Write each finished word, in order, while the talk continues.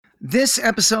This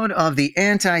episode of the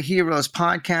Anti-Heroes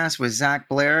podcast with Zach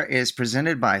Blair is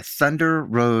presented by Thunder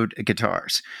Road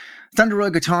Guitars. Thunder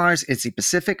Road Guitars is the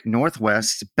Pacific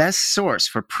Northwest's best source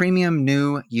for premium,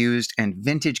 new, used, and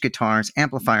vintage guitars,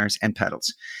 amplifiers, and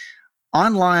pedals.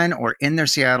 Online or in their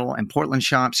Seattle and Portland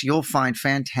shops, you'll find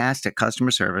fantastic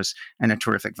customer service and a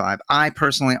terrific vibe. I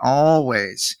personally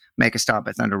always make a stop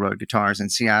at Thunder Road Guitars in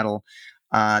Seattle.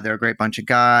 They're a great bunch of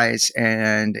guys,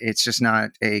 and it's just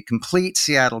not a complete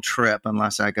Seattle trip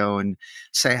unless I go and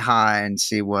say hi and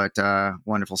see what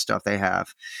wonderful stuff they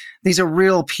have. These are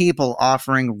real people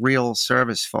offering real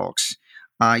service, folks.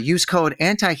 Use code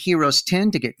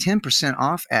ANTIHEROES10 to get 10%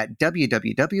 off at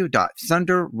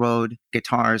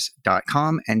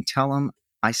www.thunderroadguitars.com and tell them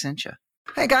I sent you.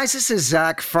 Hey guys, this is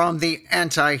Zach from the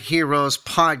Anti-Heroes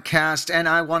podcast, and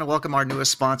I want to welcome our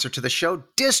newest sponsor to the show,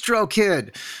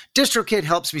 DistroKid. DistroKid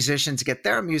helps musicians get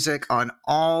their music on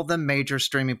all the major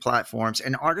streaming platforms,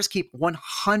 and artists keep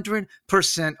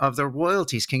 100% of their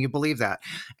royalties. Can you believe that?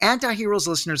 Anti-Heroes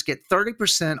listeners get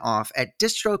 30% off at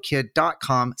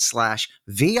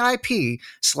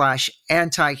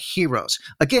distrokid.com/VIP/antiheroes.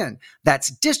 Again, that's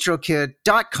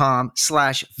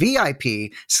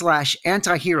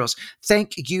distrokid.com/VIP/antiheroes.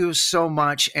 Thank you so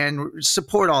much, and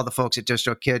support all the folks at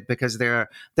DistroKid because they're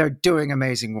doing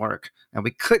amazing work, and we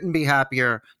couldn't be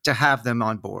happier to have them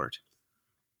on board.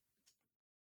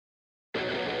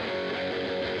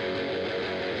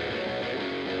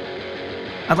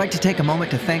 I'd like to take a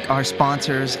moment to thank our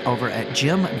sponsors over at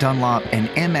Jim Dunlop and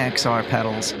MXR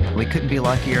Pedals. We couldn't be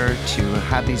luckier to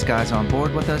have these guys on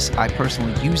board with us. I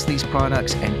personally use these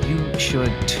products, and you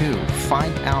should too.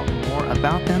 Find out more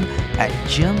about them at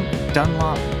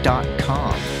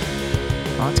jimdunlop.com.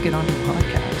 Let's get on to the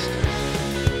podcast.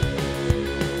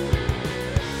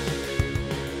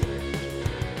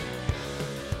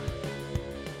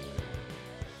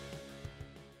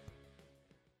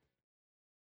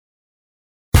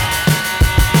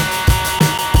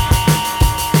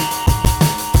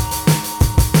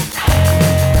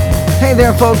 Hey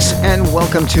there, folks, and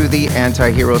welcome to the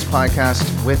Anti-Heroes podcast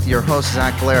with your host,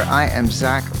 Zach Blair. I am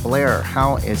Zach Blair.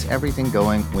 How is everything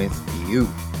going with you?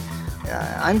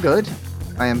 I'm good.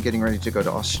 I am getting ready to go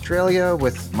to Australia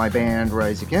with my band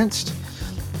Rise Against.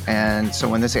 And so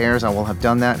when this airs, I will have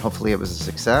done that. Hopefully it was a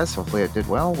success. Hopefully it did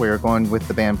well. We're going with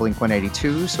the band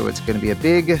Blink-182, so it's going to be a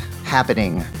big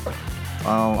happening.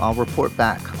 I'll report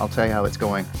back. I'll tell you how it's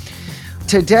going.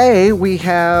 Today, we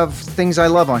have things I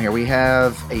love on here. We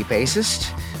have a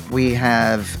bassist, we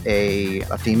have a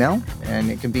female, and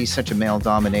it can be such a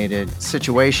male-dominated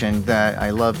situation that I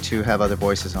love to have other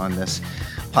voices on this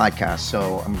podcast.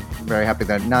 So I'm very happy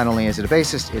that not only is it a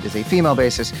bassist, it is a female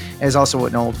bassist. It is also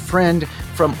an old friend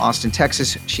from Austin,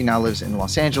 Texas. She now lives in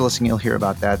Los Angeles, and you'll hear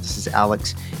about that. This is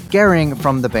Alex Gehring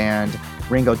from the band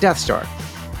Ringo Deathstarr.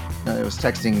 I was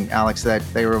texting Alex that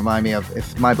they remind me of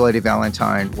if My Bloody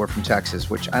Valentine were from Texas,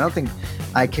 which I don't think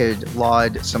I could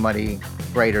laud somebody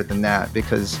greater than that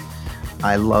because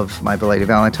I love My Bloody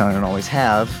Valentine and always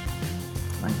have.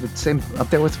 I would say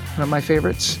up there with one of my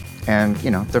favorites. And,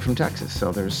 you know, they're from Texas,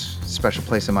 so there's a special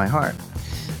place in my heart.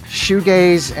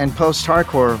 Shoegaze and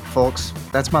post-hardcore, folks,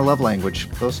 that's my love language,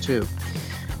 those two.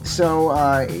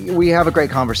 So we have a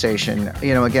great conversation.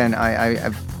 You know, again,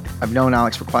 I've known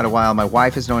Alex for quite a while. My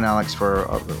wife has known Alex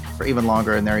for even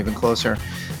longer, and they're even closer.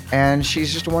 And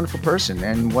she's just a wonderful person,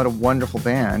 and what a wonderful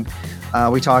band.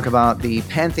 We talk about the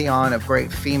pantheon of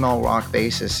great female rock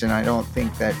bassists, and I don't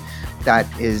think that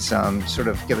is sort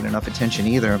of given enough attention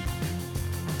either.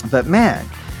 But man,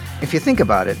 if you think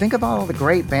about it, think about all the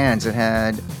great bands that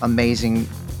had amazing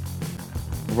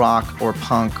rock or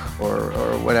punk or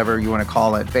whatever you want to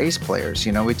call it, bass players.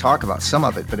 You know, we talk about some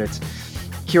of it, but it's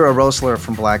Kira Rosler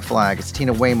from Black Flag, it's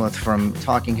Tina Weymouth from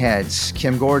Talking Heads,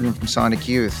 Kim Gordon from Sonic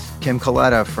Youth, Kim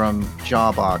Coletta from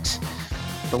Jawbox.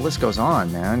 The list goes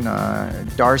on, man.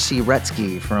 Darcy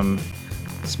Retzky from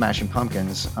Smashing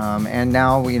Pumpkins. And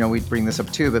now, you know, we bring this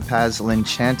up too, but Paz Lynn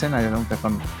Chanton, I don't know if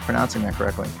I'm pronouncing that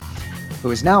correctly,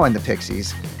 who is now in the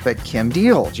Pixies, but Kim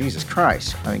Deal, Jesus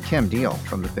Christ. I mean, Kim Deal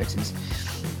from the Pixies.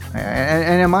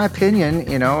 And in my opinion,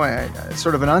 you know,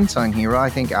 sort of an unsung hero, I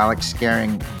think Alex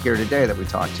Gehring here today that we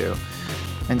talked to.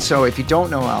 And so if you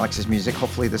don't know Alex's music,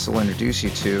 hopefully this will introduce you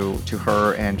to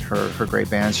her and her great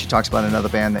bands. She talks about another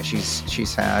band that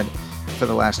she's had for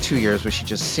the last 2 years where she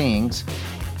just sings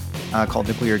called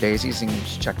Nuclear Daisies, and you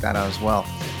should check that out as well.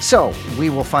 So we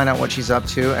will find out what she's up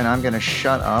to, and I'm going to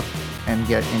shut up and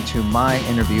get into my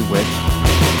interview with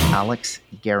Alex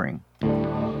Gehring.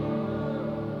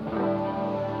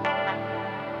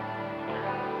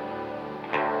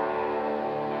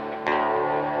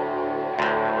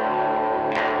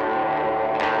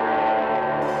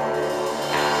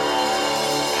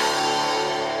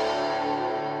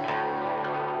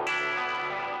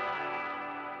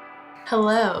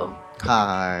 Hello.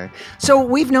 Hi. So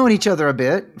we've known each other a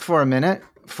bit for a minute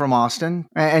from Austin,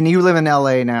 and you live in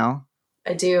LA now.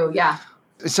 I do, yeah.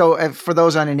 So for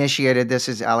those uninitiated, this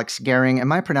is Alex Gehring.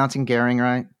 Am I pronouncing Gehring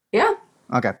right? Yeah.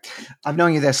 Okay. I've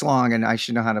known you this long, and I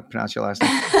should know how to pronounce your last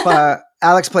name. But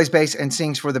Alex plays bass and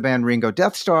sings for the band Ringo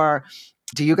Deathstarr.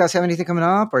 Do you guys have anything coming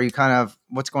up, or are you kind of,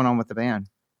 what's going on with the band?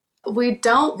 We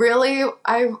don't really.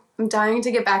 I'm dying to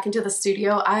get back into the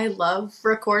studio. I love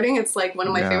recording. It's like one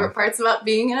of my favorite parts about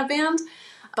being in a band.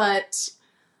 But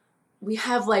we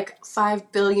have like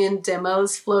 5 billion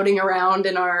demos floating around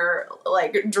in our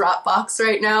like Dropbox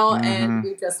right now, and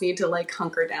we just need to like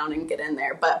hunker down and get in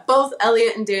there. But both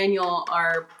Elliot and Daniel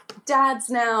are dads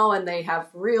now, and they have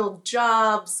real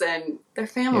jobs, and they're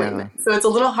family men. So it's a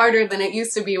little harder than it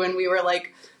used to be when we were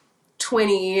like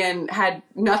 20 and had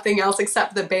nothing else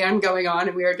except the band going on,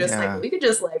 and we were just like, we could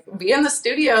just like be in the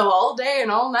studio all day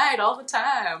and all night all the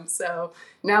time. So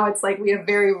now it's like we have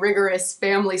very rigorous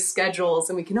family schedules,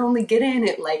 and we can only get in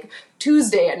at like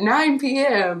Tuesday at 9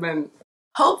 p.m. and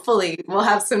hopefully we'll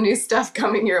have some new stuff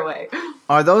coming your way.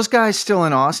 Are those guys still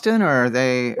in Austin, or are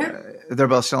they they're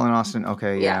both still in Austin?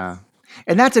 Okay. Yeah.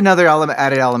 And that's another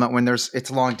added element when it's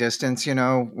long distance,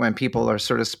 when people are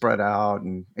sort of spread out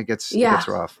and it gets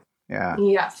rough.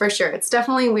 Yeah, for sure. It's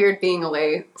definitely weird being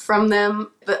away from them,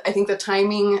 but I think the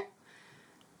timing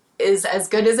is as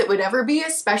good as it would ever be,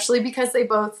 especially because they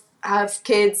both have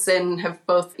kids and have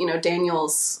both,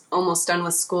 Daniel's almost done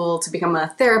with school to become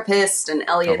a therapist, and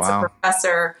Elliot's a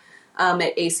professor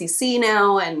at ACC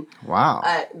now. And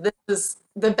this is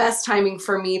the best timing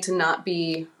for me to not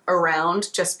be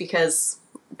around just because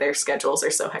their schedules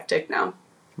are so hectic now.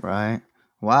 Right.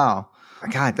 Wow.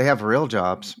 God, they have real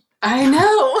jobs. I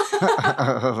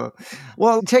know.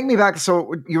 Well, take me back.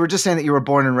 So you were just saying that you were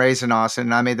born and raised in Austin,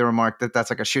 and I made the remark that that's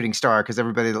like a shooting star because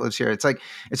everybody that lives here, it's like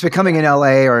it's becoming in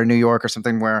LA or New York or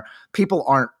something where people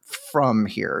aren't from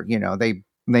here. They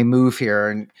move here,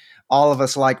 and all of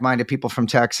us like-minded people from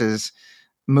Texas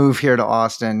move here to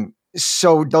Austin.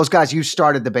 So those guys, you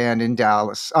started the band in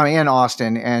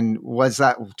Austin, and was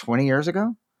that 20 years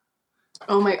ago?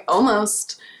 Oh my,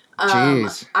 almost.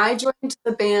 Jeez. I joined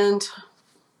the band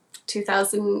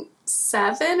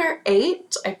 2007 or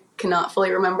 8. I cannot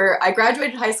fully remember. I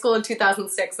graduated high school in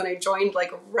 2006, and I joined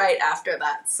like right after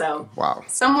that. So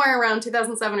somewhere around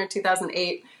 2007 or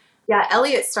 2008. Yeah,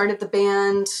 Elliot started the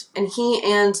band, and he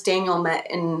and Daniel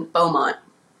met in Beaumont.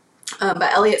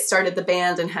 But Elliot started the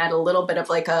band and had a little bit of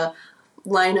like a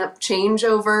lineup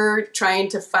changeover, trying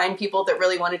to find people that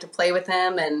really wanted to play with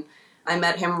him. And I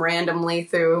met him randomly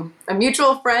through a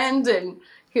mutual friend, and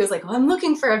he was like, I'm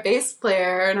looking for a bass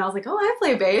player. And I was like, oh, I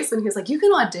play bass. And he was like, you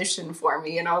can audition for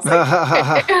me. And I was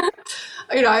like,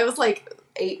 okay. I was like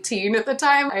 18 at the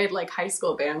time. I had like high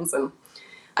school bands, and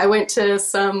I went to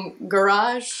some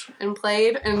garage and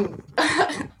played, and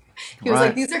he was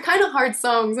like, these are kind of hard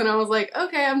songs. And I was like,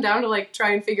 okay, I'm down to like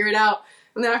try and figure it out.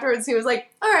 And then afterwards he was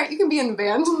like, all right, you can be in the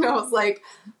band. And I was like,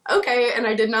 okay. And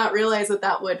I did not realize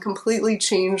that would completely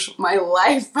change my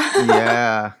life.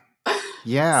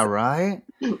 Yeah, right?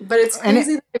 But it's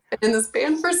crazy that I've been in this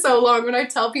band for so long. When I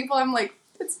tell people, I'm like,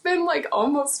 it's been like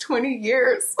almost 20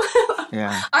 years.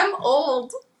 Yeah. I'm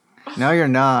old. No, you're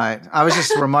not. I was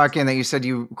just remarking that you said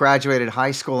you graduated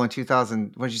high school in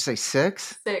 2000, what did you say,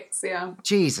 6? 6, yeah.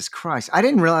 Jesus Christ. I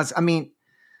didn't realize,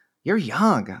 you're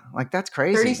young. Like, that's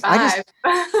crazy. 35.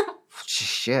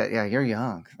 Shit, yeah, you're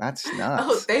young. That's nuts.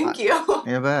 Oh, thank you.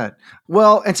 Yeah, bet.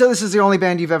 Well, and so this is the only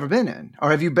band you've ever been in? Or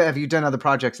have you done other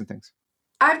projects and things?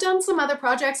 I've done some other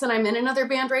projects, and I'm in another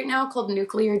band right now called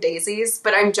Nuclear Daisies,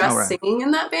 but I'm just singing in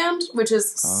that band, which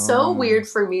is so weird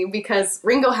for me because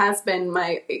Ringo has been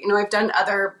I've done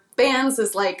other bands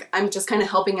as like, I'm just kind of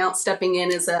helping out, stepping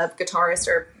in as a guitarist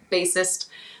or bassist.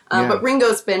 But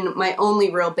Ringo's been my only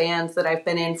real band that I've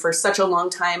been in for such a long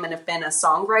time and have been a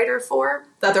songwriter for.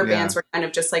 The other bands were kind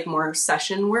of just like more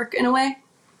session work in a way.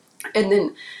 And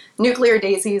then Nuclear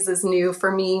Daisies is new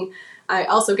for me. I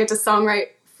also get to songwrite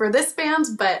for this band,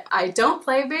 but I don't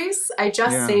play bass. I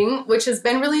just sing, which has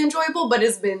been really enjoyable, but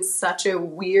has been such a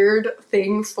weird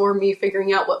thing for me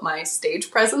figuring out what my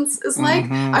stage presence is like.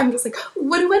 I'm just like,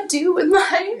 what do I do with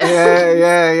my...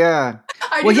 Yeah.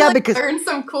 I need to because learn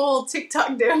some cool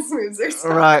TikTok dance moves or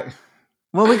something. Right.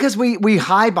 Well, because we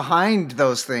hide behind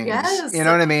those things. Yes. You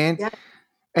know what I mean? Yeah.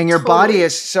 And your body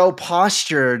is so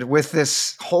postured with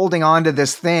this, holding on to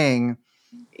this thing.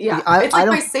 Yeah, it's like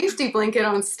my safety blanket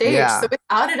on stage. Yeah. So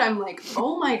without it, I'm like,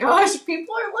 oh my gosh,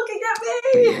 people are looking at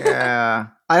me. Yeah.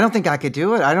 I don't think I could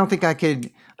do it.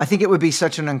 I think it would be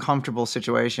such an uncomfortable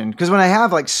situation. Because when I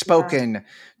have like spoken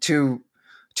to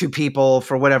people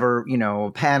for whatever,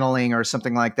 paneling or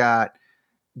something like that,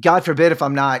 God forbid if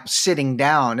I'm not sitting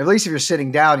down. At least if you're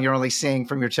sitting down, you're only seeing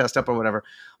from your chest up or whatever.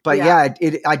 But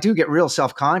I do get real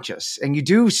self-conscious, and you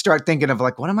do start thinking of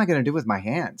like, what am I going to do with my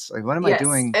hands? Like, what am I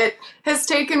doing? It has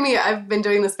taken me, I've been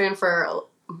doing this band for,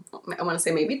 I want to say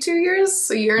maybe 2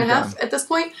 years, a year and a half at this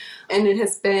point. And it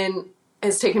has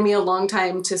taken me a long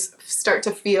time to start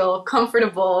to feel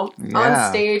comfortable on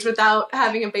stage without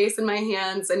having a bass in my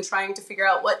hands and trying to figure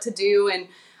out what to do. And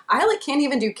I like can't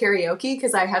even do karaoke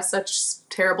because I have such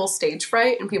terrible stage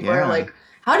fright, and people are like,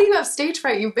 how do you have stage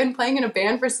fright? You've been playing in a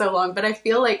band for so long. But I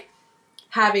feel like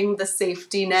having the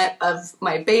safety net of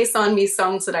my bass on me,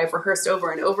 songs that I've rehearsed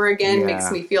over and over again, makes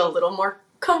me feel a little more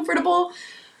comfortable.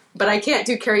 But I can't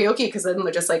do karaoke because then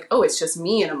they're just like, oh, it's just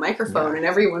me and a microphone and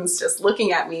everyone's just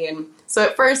looking at me. And so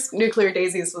at first, Nuclear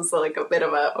Daisies was like a bit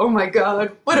of a, oh my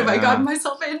God, what have I gotten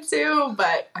myself into?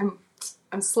 But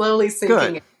I'm slowly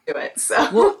sinking into it. So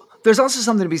well, there's also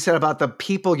something to be said about the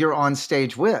people you're on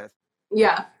stage with.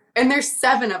 Yeah. And there's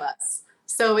 7 of us.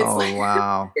 So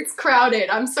it's it's crowded.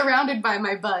 I'm surrounded by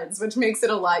my buds, which makes it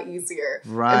a lot easier.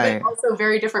 Right. But also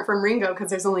very different from Ringo because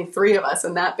there's only 3 of us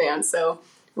in that band. So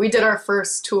we did our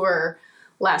first tour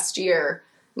last year,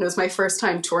 and it was my first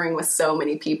time touring with so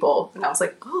many people. And I was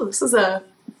like, oh, this is a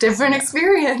different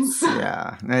experience.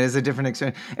 Yeah, that is a different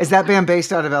experience. Is that band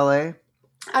based out of LA?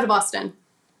 Out of Boston.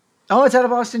 Oh, it's out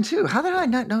of Boston too. How did I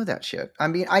not know that shit? I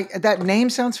mean, that name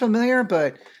sounds familiar,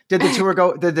 but did the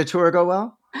tour go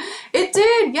well? It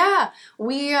did, yeah.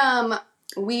 We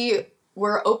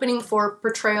were opening for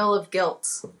Portrayal of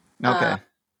Guilt. Okay.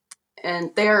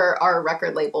 And they're our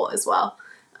record label as well.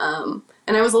 And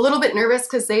I was a little bit nervous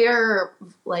because they are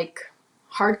like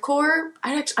hardcore.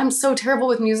 I'm so terrible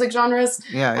with music genres.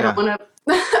 I don't want to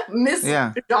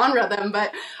genre them,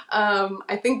 but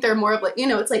I think they're more of like,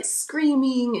 it's like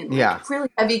screaming and like really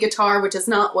heavy guitar, which is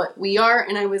not what we are.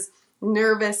 And I was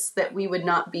nervous that we would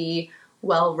not be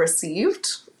well received.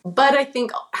 But I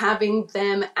think having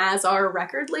them as our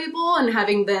record label and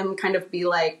having them kind of be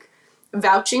like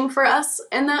vouching for us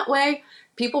in that way,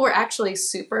 people were actually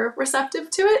super receptive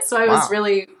to it. So I was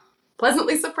really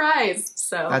pleasantly surprised.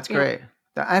 So that's great.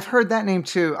 I've heard that name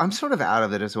too. I'm sort of out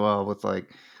of it as well with like,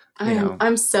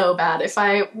 I'm so bad. If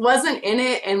I wasn't in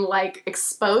it and like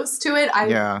exposed to it,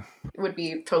 I would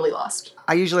be totally lost.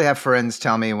 I usually have friends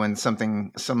tell me when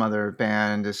some other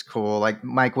band is cool, like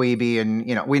Mike Wiebe, and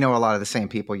we know a lot of the same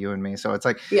people, you and me. So it's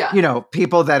like,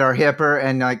 people that are hipper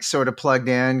and like sort of plugged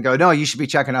in go, no, you should be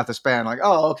checking out this band. Like,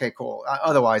 oh, okay, cool.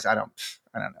 Otherwise, I don't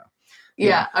know.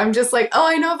 Yeah, I'm just like, oh,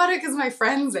 I know about it because my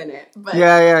friend's in it. But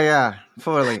yeah,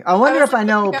 totally. I wonder if I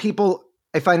know people.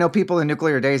 If I know people in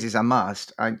Nuclear Daisies, I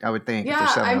must. I would think.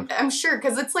 Yeah, I'm sure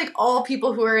because it's like all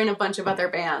people who are in a bunch of other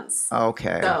bands.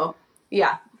 Okay. So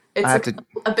yeah, it's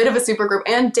a bit of a super group.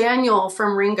 And Daniel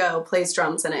from Ringo plays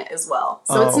drums in it as well.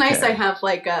 So it's nice I have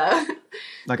like a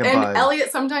and bud.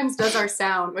 Elliot sometimes does our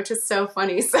sound, which is so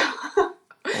funny. So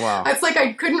wow, it's like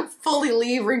I couldn't fully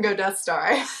leave Ringo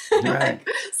Deathstarr. Like,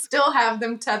 still have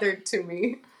them tethered to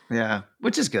me. Yeah,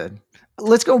 which is good.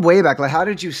 Let's go way back. Like, how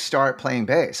did you start playing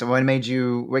bass? So what gave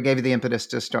you the impetus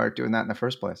to start doing that in the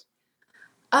first place?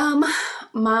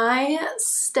 My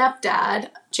stepdad,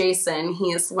 Jason, he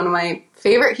is one of my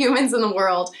favorite humans in the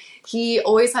world. He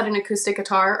always had an acoustic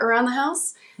guitar around the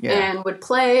house and would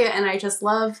play, and I just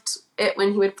loved it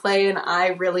when he would play, and I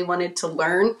really wanted to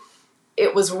learn.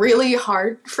 It was really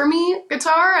hard for me,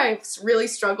 guitar. I really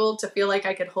struggled to feel like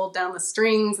I could hold down the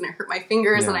strings, and it hurt my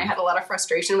fingers, and I had a lot of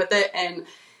frustration with it, and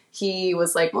he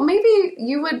was like, well, maybe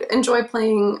you would enjoy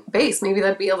playing bass. Maybe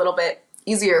that'd be a little bit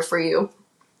easier for you.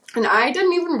 And I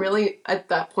didn't even really, at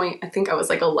that point, I think I was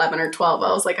like 11 or 12.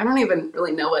 I was like, I don't even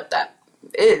really know what that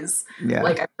is.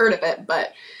 Like, I've heard of it.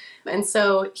 And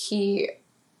so he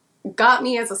got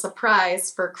me as a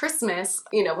surprise for Christmas.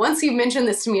 Once he mentioned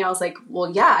this to me, I was like, well,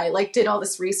 yeah, I like did all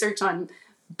this research on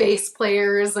bass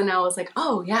players. And I was like,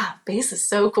 oh yeah, bass is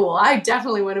so cool. I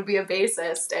definitely want to be a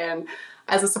bassist. And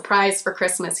as a surprise for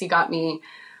Christmas, he got me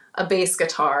a bass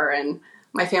guitar, and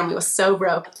my family was so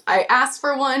broke. I asked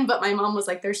for one, but my mom was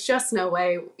like, there's just no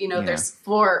way. There's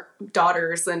 4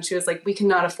 daughters, and she was like, we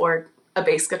cannot afford a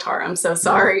bass guitar. I'm so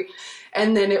sorry.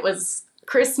 And then it was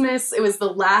Christmas. It was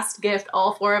the last gift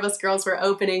all 4 of us girls were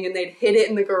opening, and they'd hid it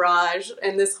in the garage.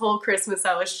 And this whole Christmas,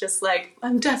 I was just like,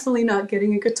 I'm definitely not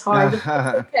getting a guitar. But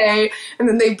that's okay. And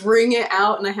then they bring it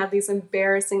out, and I have these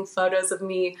embarrassing photos of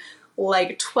me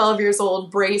like 12 years old,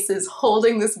 braces,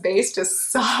 holding this bass, just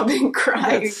sobbing,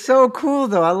 crying. That's so cool,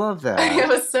 though. I love that. It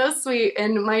was so sweet.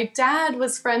 And my dad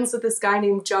was friends with this guy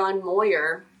named John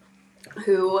Moyer,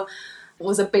 who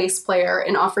was a bass player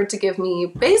and offered to give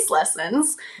me bass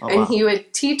lessons. Oh, and wow. he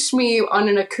would teach me on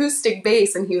an acoustic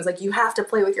bass, and he was like, you have to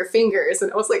play with your fingers.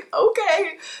 And I was like,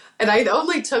 okay. And I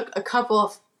only took a couple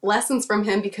of lessons from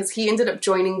him because he ended up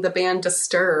joining the band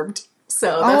Disturbed.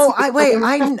 So that's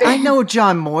I know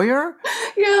John Moyer.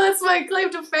 Yeah, that's my claim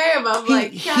to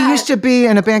fame. He used to be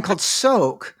in a band called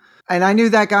Soak. And I knew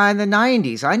that guy in the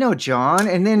 90s. I know John.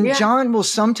 And then John will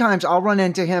sometimes, I'll run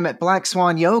into him at Black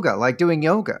Swan Yoga, like doing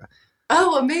yoga.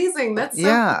 Oh, amazing. That's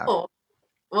so cool.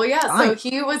 Well, yeah, so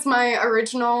he was my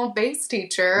original bass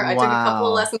teacher. I took a couple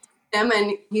of lessons from him,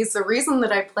 and he's the reason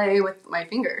that I play with my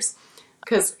fingers.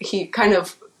 Because he kind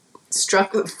of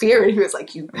struck with fear, and he was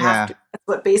like, you have to, that's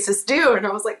what bassists do. And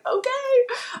I was like,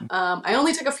 okay. I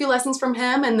only took a few lessons from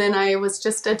him, and then I was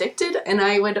just addicted, and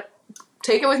I would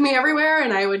take it with me everywhere,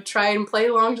 and I would try and play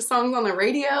along to songs on the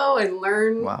radio and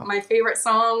learn my favorite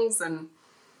songs, and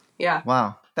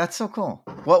Wow, that's so cool.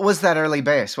 What was that early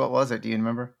bass? What was it? Do you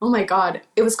remember? Oh my God.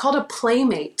 It was called a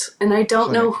Playmate, and I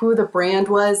don't know who the brand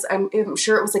was. I'm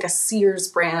sure it was like a Sears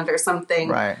brand or something.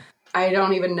 Right. I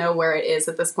don't even know where it is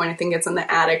at this point. I think it's in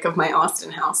the attic of my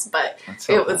Austin house, but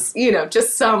so was,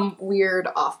 just some weird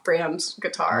off-brand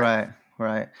guitar.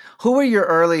 Right. Who were your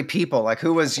early people? Like,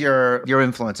 who was your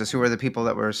influences? Who were the people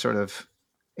that were sort of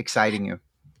exciting you?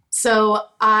 So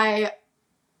I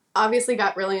obviously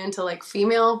got really into like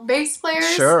female bass players.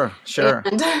 Sure.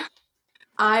 And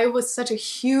I was such a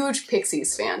huge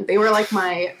Pixies fan. They were like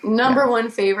my number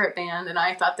one favorite band, and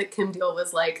I thought that Kim Deal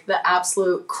was like the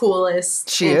absolute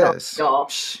coolest. She is.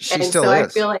 She still is. I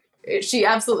feel like she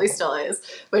absolutely still is.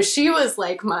 But she was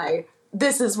like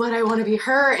this is what I want to be,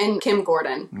 her and Kim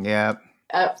Gordon. Yep.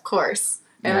 Of course.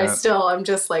 And I'm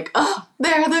just like, oh,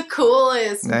 they're the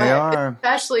coolest. They are.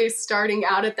 Especially starting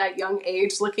out at that young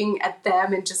age, looking at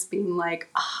them and just being like,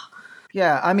 oh.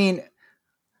 Yeah, I mean,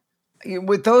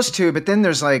 with those two, but then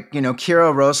there's like,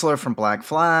 Kira Rosler from Black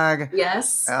Flag.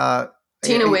 Yes.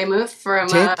 Tina Weymouth from...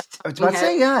 I was about to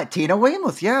say, Tina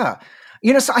Weymouth, yeah.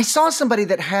 So I saw somebody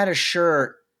that had a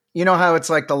shirt. You know how it's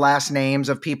like the last names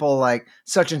of people like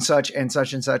such and such and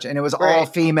such and such, and it was all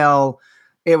female.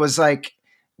 It was like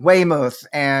Weymouth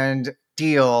and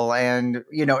Deal, and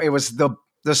it was the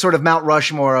sort of Mount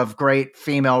Rushmore of great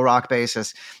female rock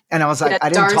bassists. And I was like, I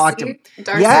didn't talk to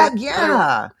Darcy.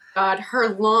 Yeah. God, her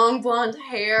long blonde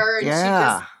hair, and she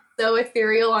was so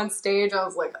ethereal on stage. I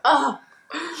was like, oh.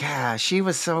 Yeah, she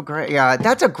was so great. Yeah,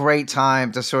 that's a great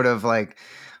time to sort of like,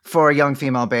 for a young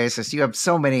female bassist, you have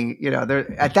so many,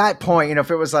 there at that point, if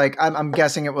it was like, I'm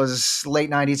guessing it was late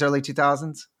 90s, early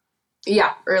 2000s.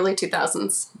 Yeah, early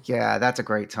 2000s. Yeah, that's a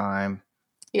great time.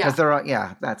 Yeah.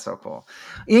 That's so cool.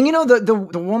 And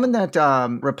the woman that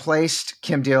replaced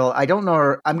Kim Deal, I don't know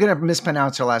her, I'm going to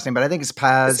mispronounce her last name, but I think it's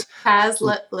Paz. Paz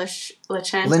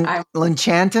Lechanton.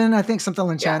 Lenchanton, I think, something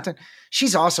Lenchanton. Yeah.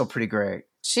 She's also pretty great.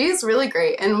 She's really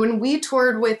great. And when we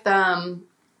toured with the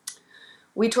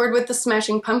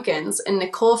Smashing Pumpkins, and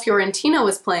Nicole Fiorentina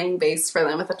was playing bass for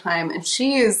them at the time, and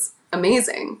she is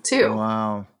amazing too.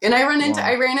 Wow. And I ran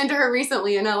into her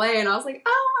recently in LA, and I was like,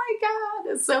 oh my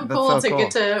God, it's so cool to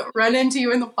get to run into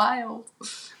you in the wild.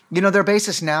 Their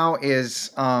bassist now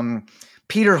is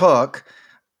Peter Hook.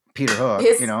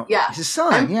 His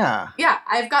son. Yeah,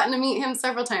 I've gotten to meet him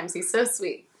several times. He's so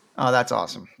sweet. Oh, that's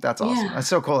awesome. Yeah. That's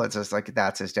so cool. It's just like,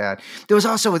 that's his dad. There was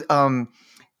also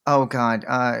oh God!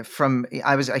 I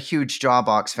was a huge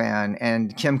Jawbox fan,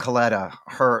 and Kim Coletta,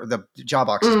 the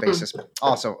Jawbox's bassist,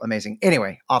 also amazing.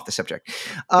 Anyway, off the subject.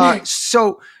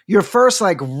 So your first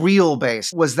like real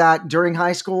bass, was that during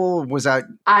high school? Was that?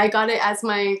 I got it as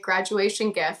my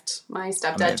graduation gift. My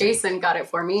stepdad Jason got it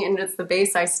for me, and it's the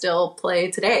bass I still play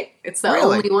today. It's the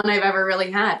only one I've ever really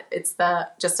had. It's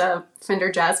just a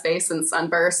Fender Jazz bass and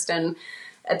Sunburst, and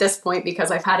at this point, because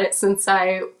I've had it since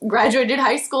I graduated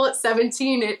high school at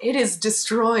 17, it is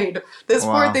destroyed. This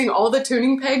poor thing, all the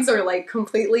tuning pegs are like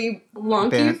completely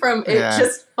wonky from it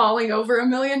just falling over a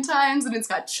million times, and it's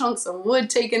got chunks of wood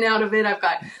taken out of it. I've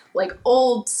got like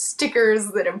old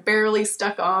stickers that have barely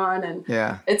stuck on, and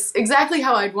it's exactly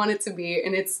how I'd want it to be.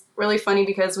 And it's really funny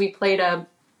because we played a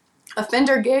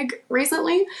Fender gig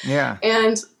recently,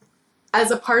 and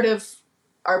as a part of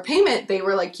our payment, they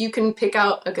were like, you can pick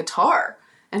out a guitar.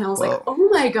 And I was like, oh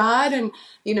my God. And,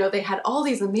 they had all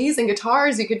these amazing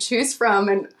guitars you could choose from.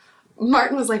 And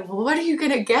Martin was like, well, what are you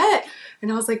going to get?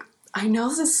 And I was like, I know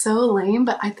this is so lame,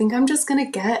 but I think I'm just going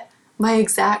to get my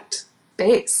exact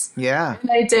bass. Yeah. And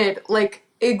I did, like,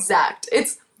 exact.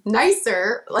 It's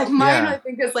nicer. Like, mine, I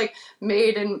think, is, like,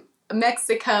 made in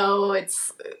Mexico.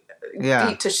 It's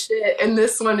beat to shit. And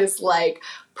this one is, like,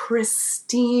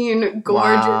 pristine,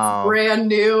 gorgeous, brand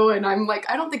new. And I'm like,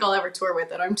 I don't think I'll ever tour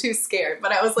with it. I'm too scared.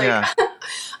 But I was like,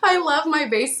 I love my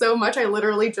bass so much. I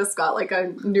literally just got like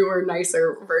a newer,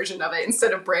 nicer version of it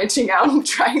instead of branching out and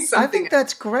trying something. I think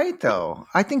that's great though.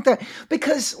 I think that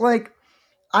because like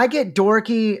I get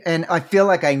dorky and I feel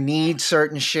like I need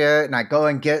certain shit and I go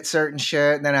and get certain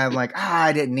shit. And then I'm like,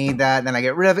 I didn't need that. And then I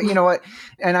get rid of it. You know what?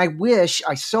 And I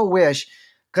so wish,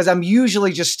 because I'm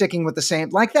usually just sticking with the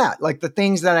same, like that, like the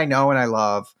things that I know and I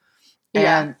love.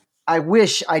 And I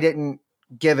wish I didn't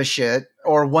give a shit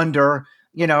or wonder,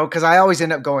 because I always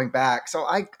end up going back. So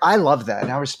I love that.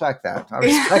 And I respect that.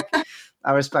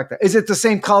 I respect that. Is it the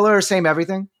same color, same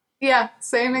everything? Yeah.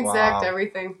 Same exact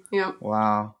everything. Yeah.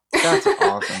 Wow. That's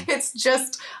awesome. It's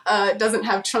just doesn't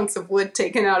have chunks of wood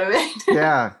taken out of it.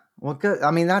 Yeah. Well, good.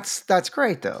 I mean, that's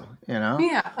great though,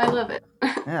 Yeah, I love it.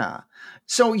 Yeah.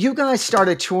 So you guys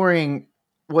started touring,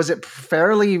 was it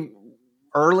fairly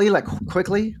early, like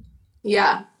quickly?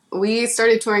 Yeah. We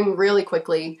started touring really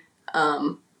quickly.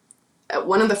 One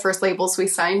of the first labels we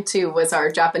signed to was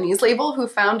our Japanese label, who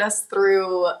found us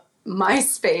through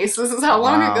MySpace. This is how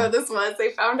long ago this was.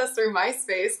 They found us through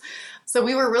MySpace. So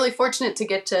we were really fortunate to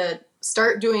get to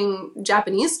start doing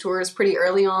Japanese tours pretty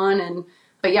early on.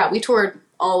 But yeah, we toured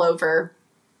all over.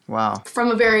 Wow. From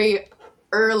a very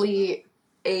early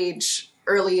age,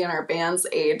 early in our band's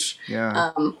age.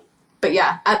 Yeah. But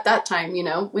yeah, at that time,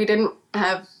 we didn't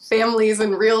have families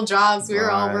and real jobs. We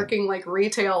were all working like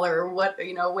retail or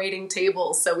waiting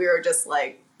tables. So we were just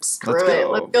like, screw it.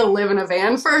 Let's go live in a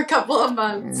van for a couple of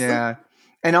months. Yeah.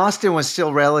 And Austin was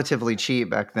still relatively cheap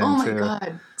back then, too. Oh my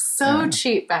God. So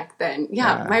cheap back then.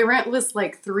 Yeah. My rent was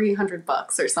like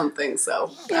 $300 or something.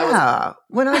 So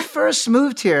when I first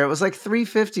moved here, it was like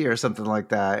 $350 or something like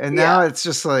that. And now it's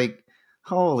just like,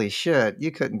 holy shit,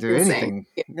 you couldn't do anything.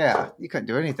 Yeah. You couldn't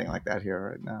do anything like that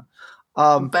here right now.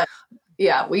 But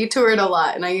yeah, we toured a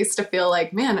lot. And I used to feel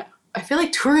like, man, I feel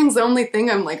like touring's the only thing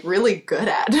I'm like really good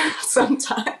at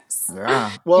sometimes.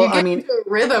 Yeah. Well, you get into a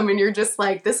rhythm and you're just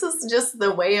like, this is just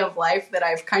the way of life that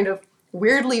I've kind of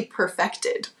weirdly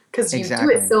perfected. Because you do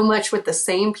it so much with the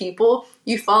same people,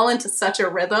 you fall into such a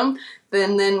rhythm.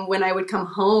 Then when I would come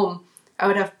home, I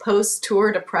would have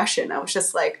post-tour depression. I was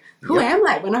just like, who am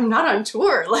I when I'm not on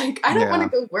tour? Like, I don't want to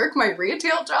go work my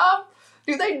retail job.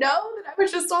 Do they know that I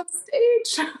was just on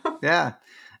stage? Yeah.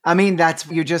 I mean,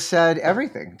 you just said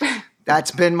everything.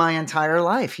 That's been my entire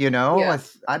life,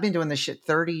 I've been doing this shit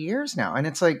 30 years now. And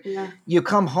it's like, you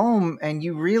come home and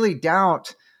you really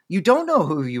you don't know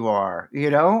who you are,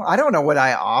 I don't know what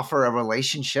I offer a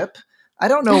relationship. I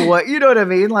don't know what, you know what I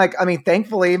mean? Like, I mean,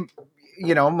 thankfully,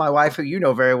 my wife, who you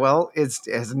know very well,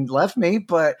 hasn't left me,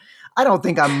 but I don't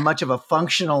think I'm much of a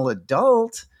functional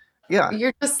adult. Yeah.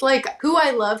 You're just like, who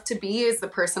I love to be is the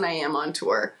person I am on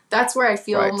tour. That's where I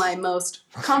feel my most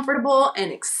comfortable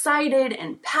and excited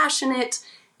and passionate.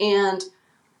 And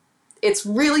it's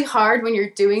really hard when you're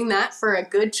doing that for a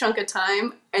good chunk of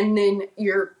time and then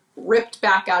you're ripped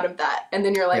back out of that. And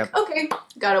then you're like, okay,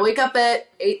 gotta wake up at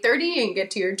 8:30 and get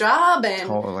to your job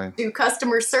and do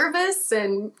customer service.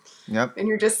 And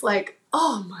you're just like,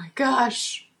 oh my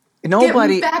gosh.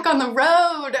 Nobody get me back on the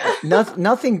road.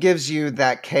 Nothing gives you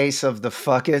that case of the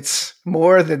fuck it's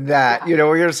more than that,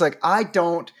 where you're just like, I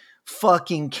don't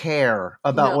fucking care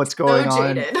about what's going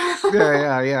on.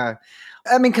 Yeah.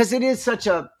 I mean, because it is such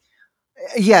a,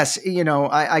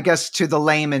 I guess to the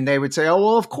layman, they would say, oh,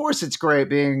 well, of course it's great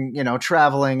being,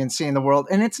 traveling and seeing the world.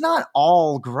 And it's not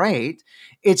all great.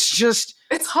 It's just,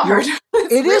 it's hard.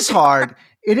 It is hard.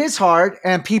 It is hard,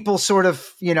 and people sort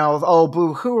of, oh,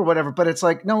 boo-hoo or whatever, but it's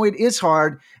like, no, it is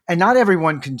hard, and not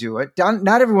everyone can do it.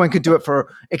 Not everyone can do it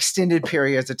for extended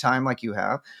periods of time like you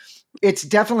have. It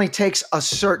definitely takes a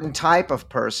certain type of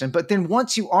person, but then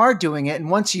once you are doing it, and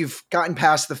once you've gotten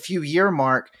past the few-year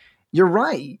mark, you're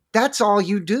right. That's all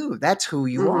you do. That's who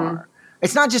you are.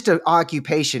 It's not just an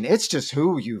occupation. It's just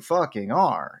who you fucking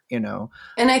are,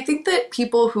 And I think that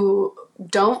people who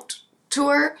don't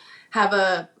tour have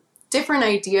a different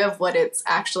idea of what it's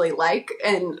actually like.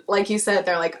 And like you said,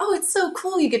 they're like, oh, it's so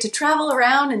cool. You get to travel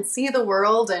around and see the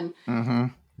world. And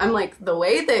I'm like, the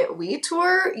way that we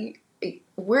tour,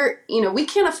 we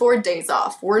can't afford days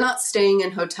off. We're not staying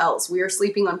in hotels. We are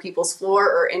sleeping on people's floor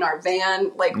or in our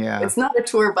van. Like, it's not a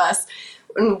tour bus.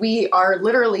 And we are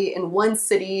literally in one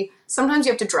city. Sometimes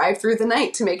you have to drive through the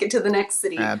night to make it to the next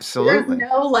city. Absolutely.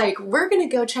 There's no we're going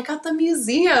to go check out the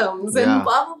museums and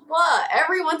blah, blah, blah.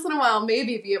 Every once in a while,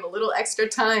 maybe if you have a little extra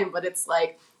time, but it's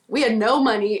like, we had no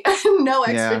money, no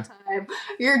extra time.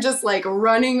 You're just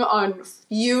running on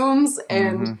fumes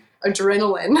and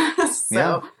adrenaline.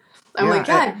 So I'm like,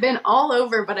 yeah, I've been all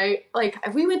over, but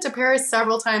we went to Paris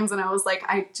several times, and I was like,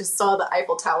 I just saw the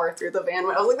Eiffel Tower through the van.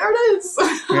 I was like, there it is.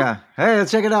 Yeah. Hey,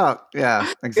 let's check it out.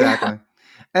 Yeah, exactly. Yeah.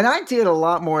 And I did a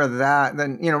lot more of that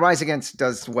than, Rise Against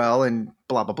does well and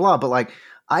blah, blah, blah. But like,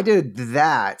 I did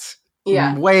that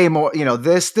way more,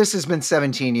 this has been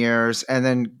 17 years. And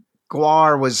then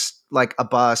Guar was like a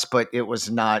bus, but it was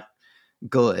not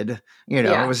good.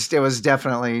 It was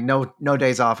definitely no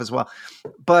days off as well.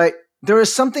 But there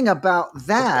is something about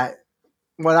that,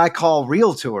 what I call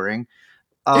real touring,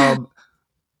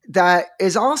 that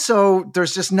is also,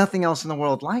 there's just nothing else in the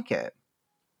world like it.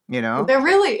 There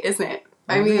really isn't.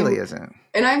 There really isn't.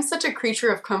 And I'm such a creature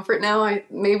of comfort now.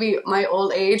 Maybe my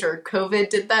old age or COVID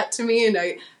did that to me. And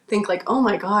I think like, oh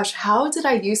my gosh, how did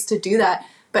I used to do that?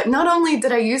 But not only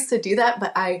did I used to do that,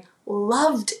 but I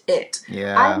loved it.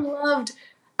 Yeah. I loved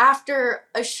after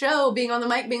a show being on the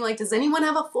mic being like, does anyone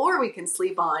have a floor we can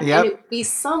sleep on? Yep. And it would be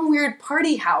some weird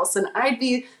party house and I'd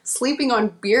be sleeping on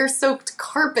beer-soaked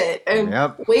carpet and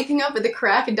waking up at the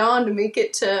crack of dawn to make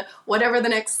it to whatever the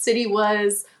next city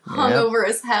was, hungover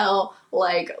as hell,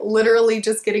 like literally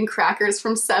just getting crackers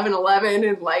from 7-Eleven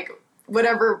and like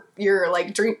whatever your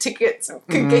like drink tickets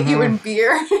could get you in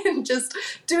beer and just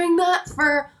doing that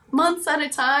for months at a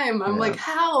time. I'm like,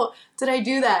 how did I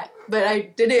do that? But I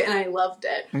did it and I loved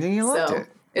it. And then you loved it.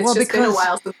 It's just been a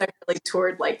while since I really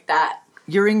toured like that.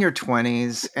 You're in your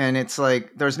 20s and it's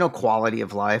like, there's no quality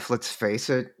of life. Let's face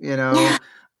it.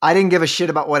 I didn't give a shit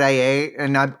about what I ate.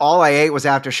 And all I ate was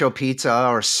after show pizza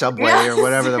or Subway or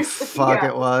whatever the fuck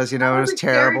it was. It was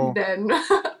terrible.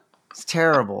 It's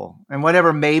terrible. And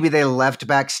whatever, maybe they left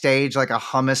backstage like a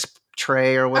hummus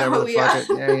tray or whatever the fuck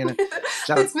it.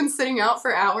 It's been sitting out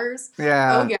for hours.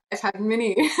 Yeah. Oh yeah, I've had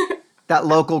many. That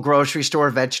local grocery store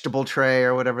vegetable tray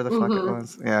or whatever the fuck it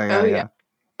was. Yeah.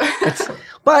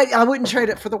 But I wouldn't trade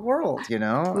it for the world,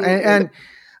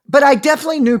 but I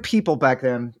definitely knew people back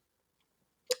then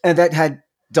and that had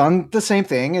done the same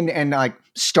thing and like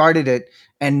started it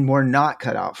and were not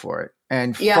cut out for it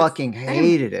and fucking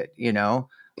hated it,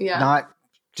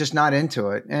 not into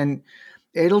it. And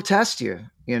it'll test you,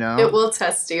 It will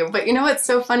test you. But what's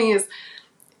so funny is,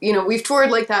 we've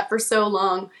toured like that for so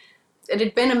long. It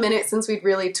had been a minute since we'd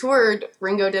really toured.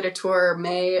 Ringo did a tour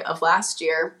May of last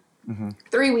year,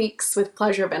 3 weeks with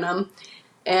Pleasure Venom.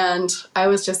 And I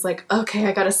was just like, okay,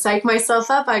 I got to psych myself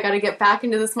up. I got to get back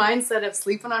into this mindset of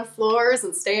sleeping on floors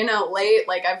and staying out late.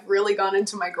 Like I've really gone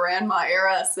into my grandma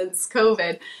era since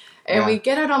COVID. And we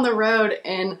get out on the road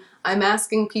and I'm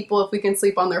asking people if we can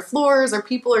sleep on their floors, or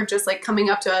people are just like coming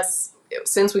up to us.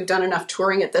 Since we've done enough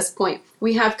touring at this point,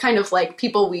 we have kind of like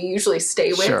people we usually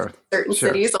stay with in certain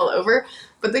cities all over.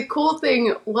 But the cool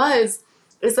thing is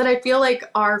that I feel like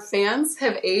our fans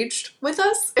have aged with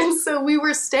us. And so we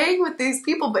were staying with these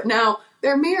people, but now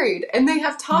they're married and they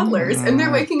have toddlers and they're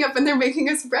waking up and they're making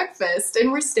us breakfast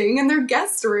and we're staying in their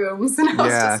guest rooms. And I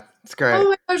was just, it's great. Oh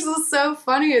my gosh, this is so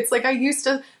funny. It's like I used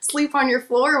to sleep on your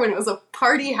floor when it was a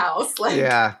party house. Like,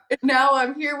 and now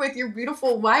I'm here with your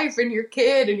beautiful wife and your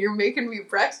kid and you're making me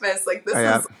breakfast. Like, this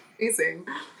is amazing.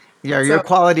 Yeah, your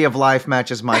quality of life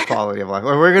matches my quality of life.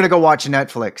 We're going to go watch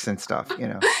Netflix and stuff,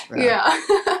 Yeah.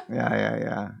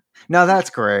 No,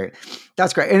 that's great.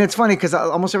 That's great. And it's funny because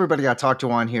almost everybody I talk to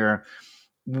on here,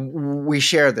 we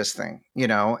share this thing,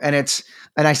 and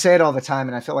I say it all the time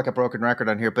and I feel like a broken record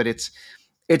on here, but it's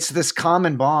this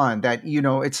common bond that,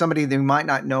 it's somebody that you might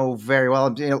not know very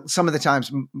well. Some of the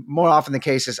times, more often the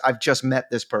case is I've just met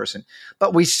this person,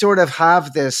 but we sort of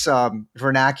have this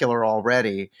vernacular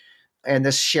already and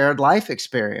this shared life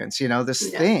experience,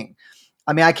 this thing.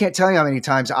 I mean, I can't tell you how many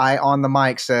times I on the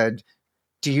mic said,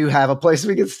 do you have a place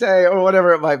we can stay or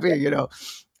whatever it might be,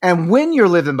 And when you're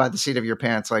living by the seat of your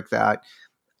pants like that,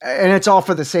 and it's all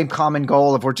for the same common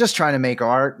goal of we're just trying to make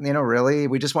art, really,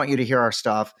 we just want you to hear our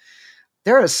stuff.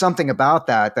 There is something about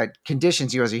that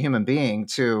conditions you as a human being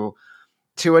to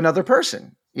another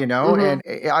person, and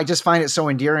I just find it so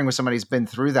endearing when somebody's been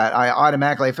through that. I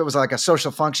automatically, if it was like a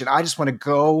social function, I just want to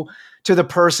go to the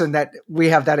person that we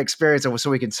have that experience with so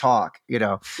we can talk,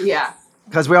 Yeah.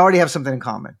 Because we already have something in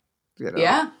common,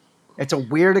 Yeah. It's a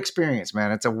weird experience,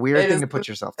 man. It's a weird thing to put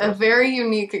yourself through. A very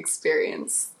unique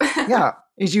experience. Yeah.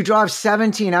 Is you drive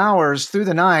 17 hours through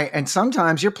the night and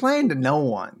sometimes you're playing to no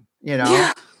one,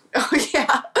 Yeah. Oh,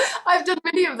 yeah. I've done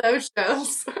many of those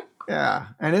shows. Yeah.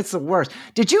 And it's the worst.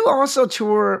 Did you also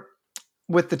tour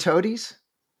with the Toadies?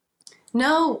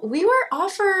 No, we were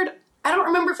offered, I don't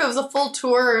remember if it was a full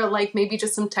tour or like maybe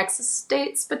just some Texas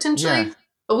dates potentially. Yeah.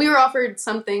 But we were offered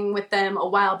something with them a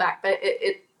while back, but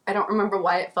I don't remember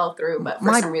why it fell through, but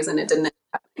for some reason it didn't end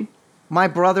up happening. My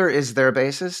brother is their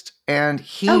bassist and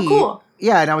Oh, cool.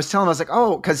 yeah, and I was telling him, I was like,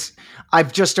 oh, because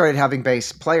I've just started having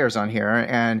bass players on here,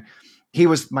 and he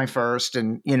was my first,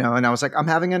 and and I was like, I'm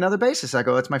having another bassist. I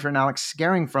go, it's my friend Alex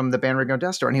Gehring from the band Ringo,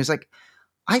 Deathstarr, and he was like,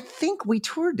 I think we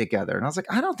toured together, and I was like,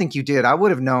 I don't think you did. I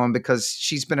would have known because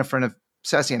she's been a friend of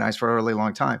Ceci and I's for a really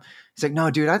long time. He's like, no,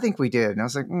 dude, I think we did, and I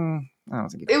was like, I don't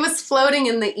think you did. It was floating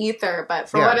in the ether, but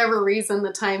for whatever reason,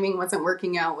 the timing wasn't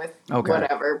working out with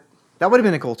whatever. That would have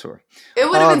been a cool tour. It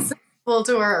would have been such a cool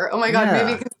tour. Oh my God,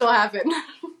 maybe it can still happen.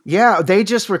 Yeah, they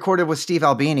just recorded with Steve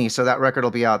Albini, so that record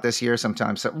will be out this year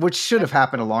sometime. So, which should have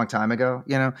happened a long time ago,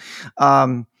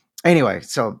 Anyway,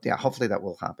 so yeah, hopefully that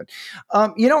will happen.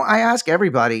 I ask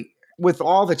everybody with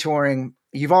all the touring.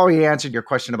 You've already answered your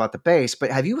question about the bass,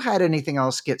 but have you had anything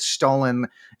else get stolen?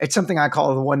 It's something I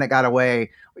call the one that got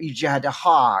away. You had to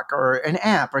hawk or an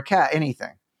amp or cat,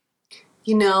 anything.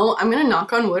 I'm going to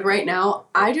knock on wood right now.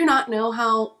 I do not know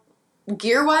how.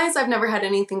 Gear-wise, I've never had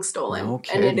anything stolen. No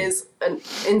and it is an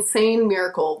insane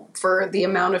miracle for the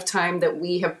amount of time that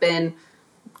we have been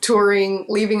touring,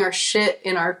 leaving our shit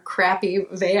in our crappy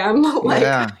van.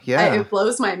 It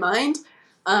blows my mind.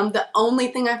 The only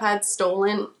thing I've had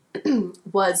stolen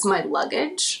was my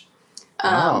luggage,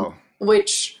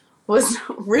 which was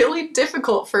really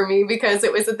difficult for me because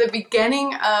it was at the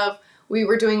beginning of, we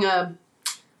were doing a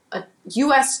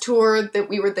U.S. tour that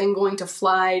we were then going to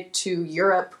fly to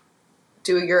Europe,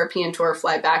 do a European tour,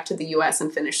 fly back to the U.S.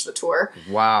 and finish the tour.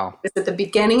 Wow. It's at the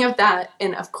beginning of that.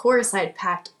 And of course I had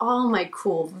packed all my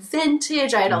cool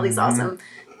vintage. I had all these awesome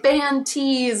band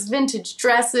tees, vintage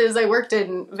dresses. I worked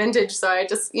in vintage. So I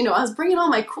just, I was bringing all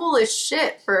my coolest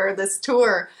shit for this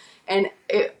tour. And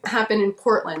it happened in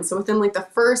Portland. So within like the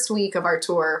first week of our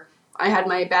tour, I had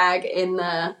my bag in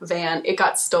the van. It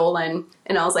got stolen.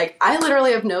 And I was like, I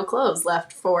literally have no clothes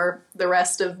left for the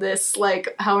rest of this,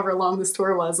 like, however long this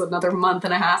tour was, another month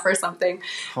and a half or something.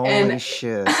 Holy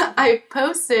shit. I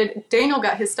posted, Daniel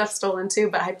got his stuff stolen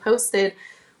too, but I posted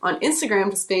on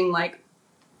Instagram just being like,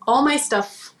 all my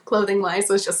stuff, clothing-wise,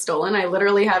 was just stolen. I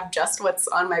literally have just what's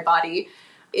on my body.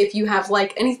 If you have,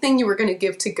 like, anything you were going to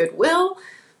give to Goodwill,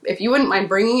 if you wouldn't mind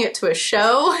bringing it to a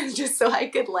show just so I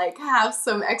could like have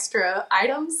some extra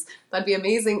items, that'd be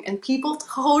amazing. And people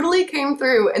totally came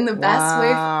through in the best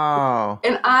way.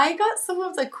 And I got some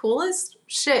of the coolest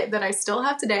shit that I still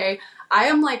have today. I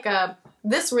am like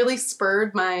this really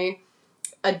spurred my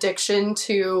addiction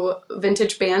to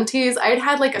vintage band tees. I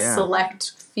had like a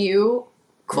select few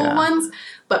cool ones,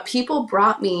 but people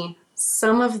brought me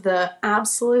some of the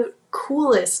absolute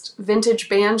coolest vintage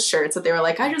band shirts that they were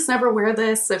like, I just never wear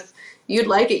this. If you'd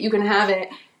like it, you can have it.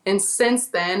 And since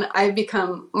then, I've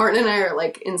become, Martin and I are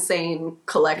like insane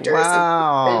collectors.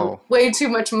 Wow. And way too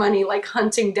much money like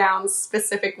hunting down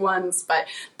specific ones. But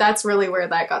that's really where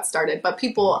that got started. But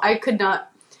people, I could not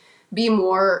be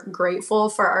more grateful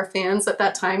for our fans at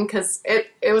that time because it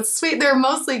was sweet. They were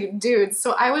mostly dudes.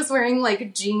 So I was wearing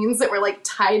like jeans that were like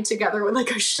tied together with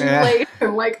like a shoelace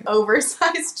and like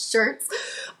oversized shirts.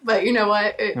 But you know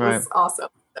what? It was awesome.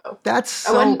 So that's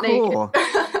so cool.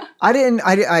 I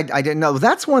didn't know.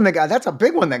 That's a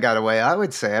big one that got away, I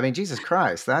would say. I mean, Jesus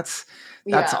Christ, that's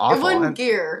awful. It wasn't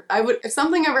gear. If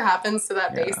something ever happens to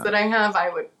that bass that I have,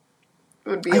 it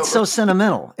would be It's so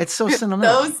sentimental. It's so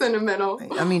sentimental. So sentimental.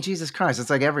 I mean, Jesus Christ, it's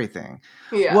like everything.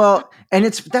 Yeah. Well, and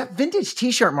it's that vintage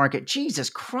t-shirt market. Jesus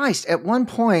Christ. At one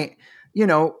point,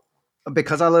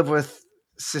 because I live with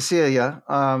Cecilia,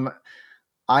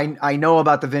 I know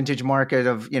about the vintage market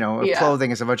of,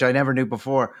 clothing and stuff, which I never knew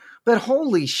before. But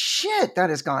holy shit, that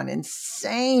has gone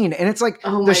insane. And it's like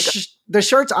the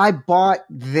shirts I bought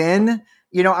then,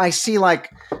 I see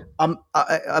like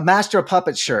a Master of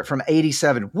Puppets shirt from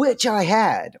 87, which I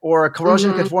had, or a Corrosion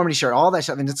of Conformity shirt, all that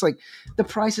stuff. And it's like the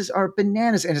prices are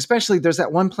bananas. And especially there's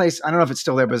that one place, I don't know if it's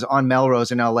still there, but it's on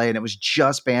Melrose in LA, and it was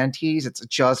just band tees. It's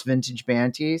just vintage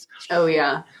band tees. Oh,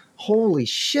 yeah. Holy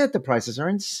shit, the prices are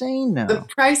insane now. The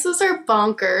prices are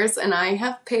bonkers, and I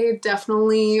have paid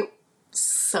definitely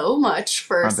so much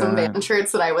for some band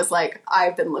shirts that I was like,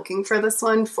 I've been looking for this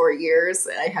one for years.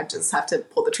 I just have to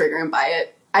pull the trigger and buy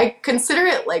it. I consider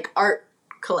it like art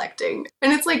collecting.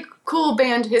 And it's like cool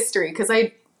band history because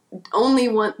I only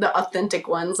want the authentic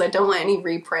ones. I don't want any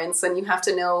reprints, and you have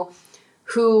to know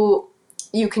who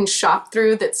you can shop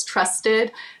through that's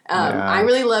trusted. I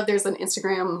really love, there's an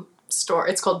Instagram store.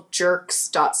 It's called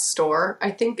jerks.store,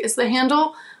 I think is the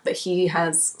handle. But he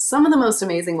has some of the most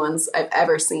amazing ones I've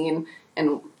ever seen.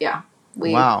 And yeah,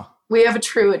 we have a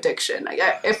true addiction.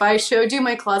 If I showed you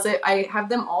my closet, I have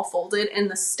them all folded, and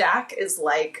the stack is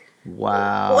like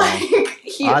Wow.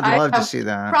 I'd love to see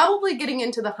that. Probably getting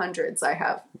into the hundreds. I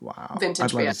have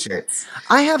vintage band shirts.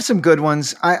 I have some good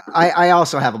ones. I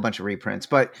also have a bunch of reprints,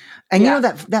 and you know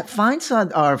that Fine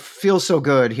Southern feels so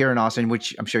good here in Austin,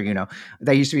 which I'm sure you know.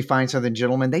 They used to be Fine Southern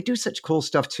Gentlemen. They do such cool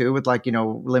stuff too with like, you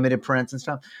know, limited prints and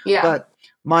stuff. Yeah. But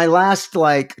my last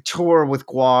like tour with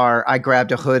Guar, I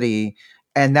grabbed a hoodie.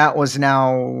 And that was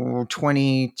now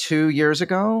 22 years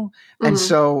ago. Mm-hmm. And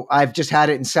so I've just had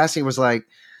it. And Ceci was like,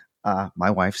 my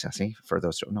wife, Ceci, for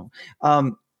those who don't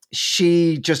know,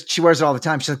 she wears it all the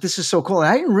time. She's like, this is so cool. And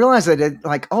I didn't realize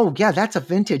that oh yeah, that's a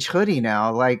vintage hoodie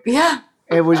now. Like, yeah,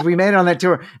 we made it on that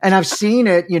tour, and I've seen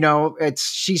it, you know,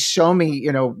 she's shown me,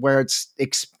 you know, where it's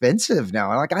expensive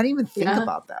now. Like, I didn't even think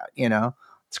about that, you know,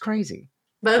 it's crazy.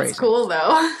 That's crazy. Cool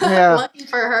though. Yeah. Lucky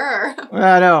for her.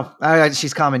 I know.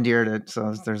 She's commandeered it,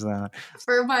 so there's that.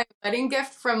 For my wedding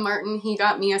gift from Martin, he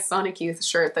got me a Sonic Youth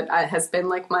shirt that has been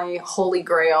like my holy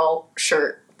grail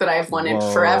shirt that I've wanted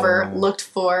forever, looked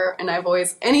for, and I've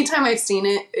always, anytime I've seen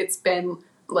it, it's been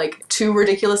like too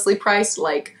ridiculously priced.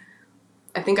 Like,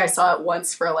 I think I saw it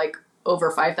once for like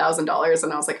over $5,000,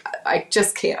 and I was like, I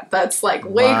just can't. That's like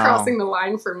way crossing the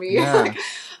line for me. Yeah. Like,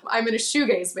 I'm in a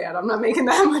shoegaze band. I'm not making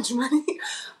that much money.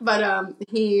 But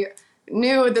he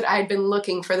knew that I'd been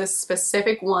looking for this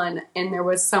specific one, and there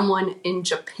was someone in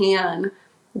Japan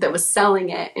that was selling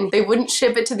it, and they wouldn't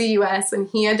ship it to the U.S., and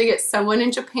he had to get someone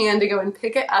in Japan to go and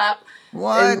pick it up.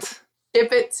 What? And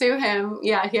ship it to him.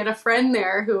 Yeah, he had a friend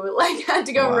there who like had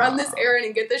to go run this errand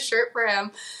and get this shirt for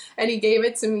him, and he gave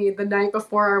it to me the night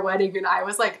before our wedding, and I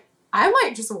was like, I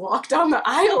might just walk down the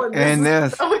aisle and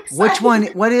this. So which one?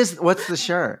 What's the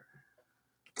shirt?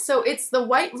 So it's the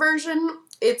white version.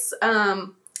 It's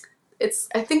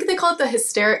I think they call it the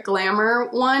Hysteric Glamour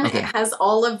one. Okay. It has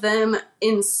all of them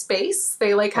in space.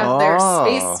 They like have their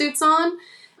space suits on.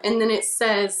 And then it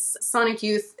says Sonic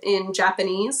Youth in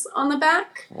Japanese on the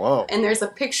back. Whoa. And there's a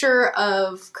picture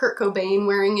of Kurt Cobain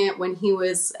wearing it when he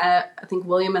was at, I think,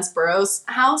 William S. Burroughs'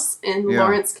 house in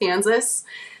Lawrence, Kansas.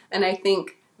 And I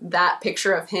think that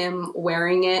picture of him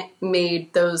wearing it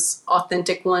made those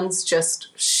authentic ones just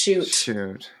shoot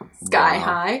sky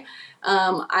high.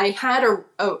 I had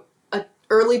a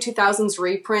early 2000s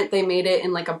reprint. They made it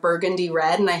in like a burgundy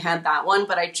red, and I had that one,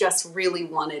 but I just really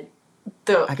wanted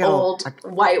the old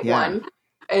white one.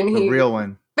 And the real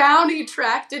one. He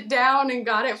tracked it down and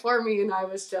got it for me, and I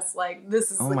was just like,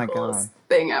 this is the coolest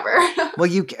thing ever. Well,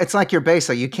 it's like your bass,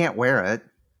 so you can't wear it.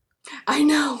 I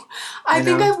know. I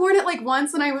think I've worn it like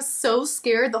once, and I was so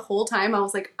scared the whole time. I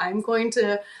was like, I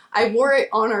wore it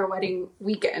on our wedding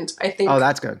weekend, I think. Oh,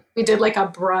 that's good. We did like a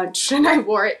brunch, and I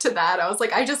wore it to that. I was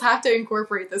like, I just have to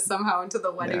incorporate this somehow into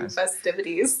the wedding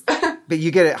festivities. But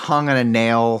you get it hung on a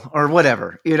nail or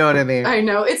whatever. You know what I mean? I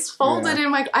know. It's folded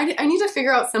in my... I need to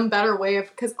figure out some better way of...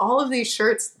 Because all of these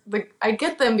shirts, like, I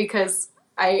get them because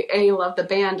I, A, love the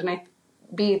band, and I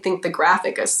think the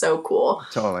graphic is so cool.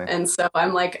 Totally. And so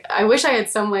I'm like, I wish I had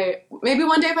some way, maybe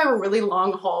one day if I have a really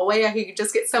long hallway, I could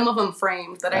just get some of them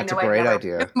framed that that's I know a great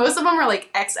idea. Most of them are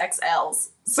like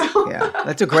XXLs. So yeah,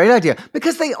 that's a great idea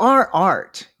because they are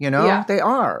art, you know, they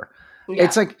are. Yeah.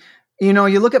 It's like, you know,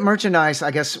 you look at merchandise,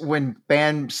 I guess when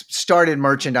bands started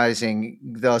merchandising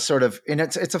the sort of, and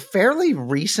it's a fairly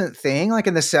recent thing. Like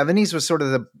in the 70s was sort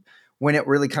of when it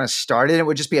really kind of started. It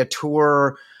would just be a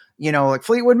tour, you know, like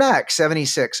Fleetwood Mac,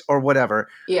 76 or whatever.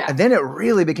 Yeah. And then it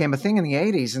really became a thing in the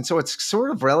 80s. And so it's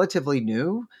sort of relatively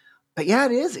new. But yeah,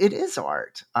 it is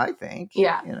art, I think.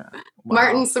 Yeah. You know,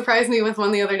 Martin surprised me with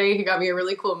one the other day. He got me a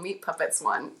really cool Meat Puppets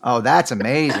one. Oh, that's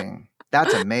amazing.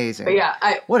 That's amazing. But yeah.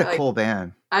 What a cool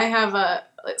band. I have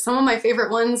some of my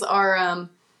favorite ones are,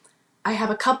 I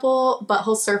have a couple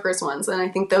Butthole Surfers ones. And I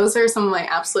think those are some of my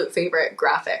absolute favorite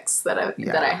graphics that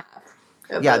I have.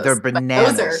 Yeah, they're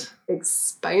bananas. Those are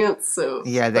expensive.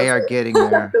 Yeah, they are getting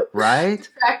there, right?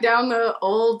 Track down the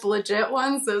old legit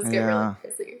ones. Those get really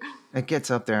crazy. It gets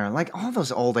up there, like all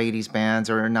those old '80s bands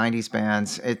or '90s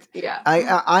bands.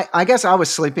 I guess I was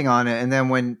sleeping on it, and then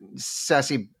when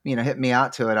Ceci, hit me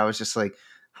out to it, I was just like,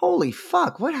 "Holy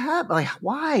fuck, what happened? Like,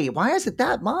 why? Why is it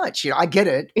that much?" I get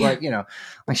it, but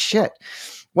like shit.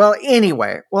 Well,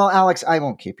 anyway, Alex, I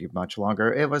won't keep you much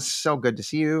longer. It was so good to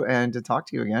see you and to talk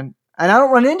to you again. And I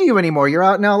don't run into you anymore. You're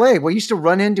out in LA. We used to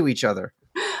run into each other.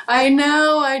 I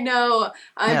know.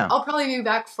 I'll probably be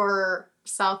back for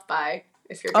South by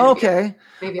if you're going to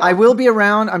be. Maybe I will be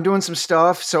around. I'm doing some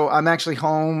stuff. So I'm actually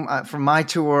home from my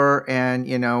tour and,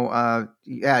 doing all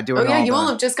you will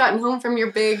have just gotten home from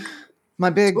your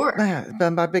my big tour.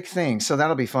 My big thing. So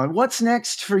that'll be fun. What's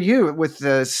next for you with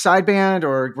the side band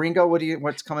or Ringo?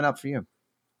 What's coming up for you?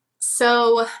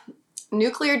 So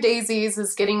Nuclear Daisies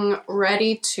is getting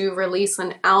ready to release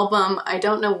an album. I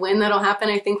don't know when that'll happen.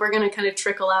 I think we're going to kind of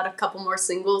trickle out a couple more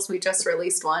singles. We just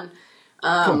released one.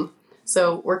 Cool.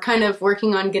 So we're kind of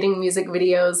working on getting music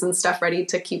videos and stuff ready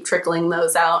to keep trickling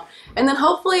those out. And then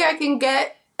hopefully I can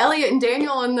get Elliot and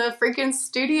Daniel in the freaking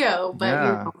studio. But,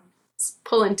 yeah. It's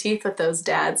pulling teeth with those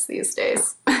dads these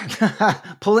days.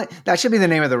 That should be the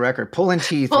name of the record. Pulling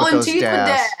teeth with those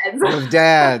dads. With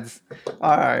dads.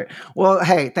 All right. Well,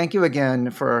 hey, thank you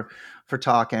again for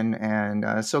talking,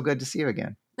 and so good to see you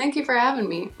again. Thank you for having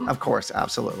me. Of course,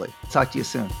 absolutely. Talk to you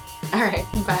soon. All right.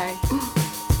 Bye.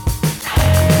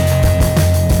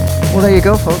 Well, there you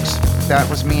go, folks. That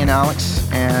was me and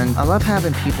Alex, and I love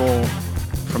having people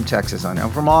from Texas on.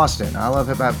 I'm from Austin. I love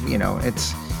about,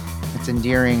 it's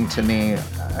endearing to me.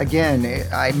 Again,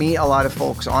 I meet a lot of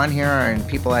folks on here and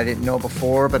people I didn't know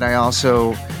before, but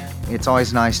it's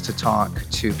always nice to talk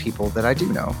to people that I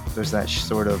do know. There's that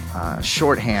sort of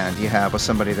shorthand you have with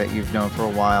somebody that you've known for a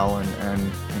while,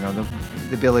 and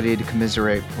the ability to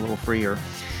commiserate a little freer.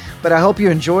 But I hope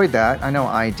you enjoyed that. I know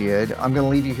I did. I'm going to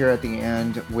leave you here at the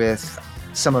end with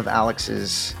some of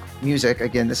Alex's music.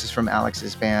 Again, this is from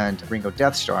Alex's band, Ringo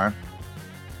Deathstarr.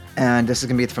 And this is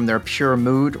going to be from their Pure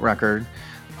Mood record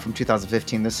from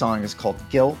 2015. This song is called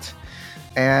Guilt.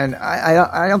 And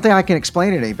I don't think I can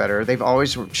explain it any better. They've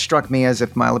always struck me as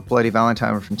if My Bloody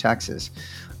Valentine were from Texas.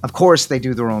 Of course, they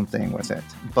do their own thing with it.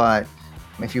 But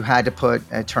if you had to put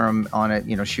a term on it,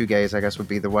 shoegaze, I guess would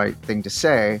be the right thing to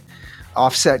say.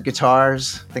 Offset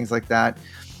guitars, things like that.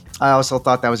 I also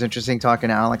thought that was interesting talking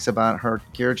to Alex about her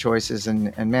gear choices.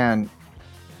 And man,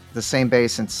 the same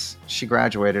bass since she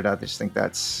graduated. I just think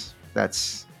that's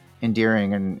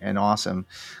endearing and awesome.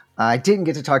 I didn't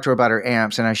get to talk to her about her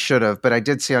amps, and I should have, but I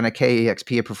did see on a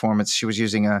KEXP performance she was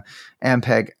using a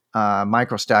Ampeg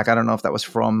micro stack. I don't know if that was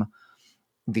from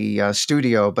the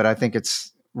studio, but I think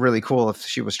it's really cool if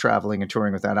she was traveling and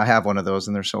touring with that. I have one of those,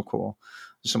 and they're so cool.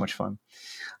 They're so much fun.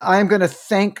 I'm going to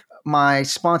thank my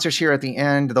sponsors here at the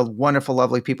end, the wonderful,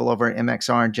 lovely people over at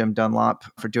MXR and Jim Dunlop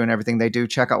for doing everything they do.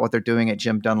 Check out what they're doing at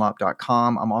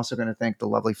jimdunlop.com. I'm also going to thank the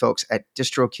lovely folks at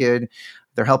DistroKid.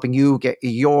 They're helping you get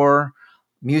your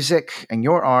music and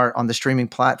your art on the streaming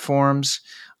platforms.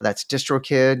 That's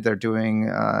DistroKid. They're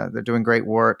doing great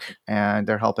work, and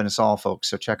they're helping us all, folks.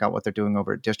 So check out what they're doing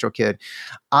over at DistroKid.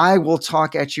 I will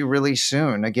talk at you really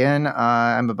soon. Again,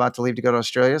 I'm about to leave to go to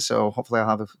Australia, so hopefully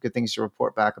I'll have good things to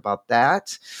report back about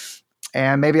that.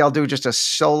 And maybe I'll do just a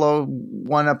solo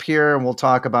one up here, and we'll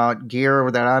talk about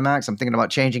gear that I'm at. I'm thinking about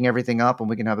changing everything up, and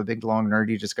we can have a big, long,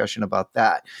 nerdy discussion about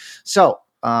that. So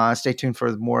stay tuned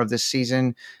for more of this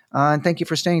season. And thank you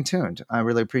for staying tuned. I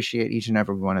really appreciate each and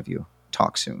every one of you.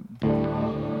 Talk soon.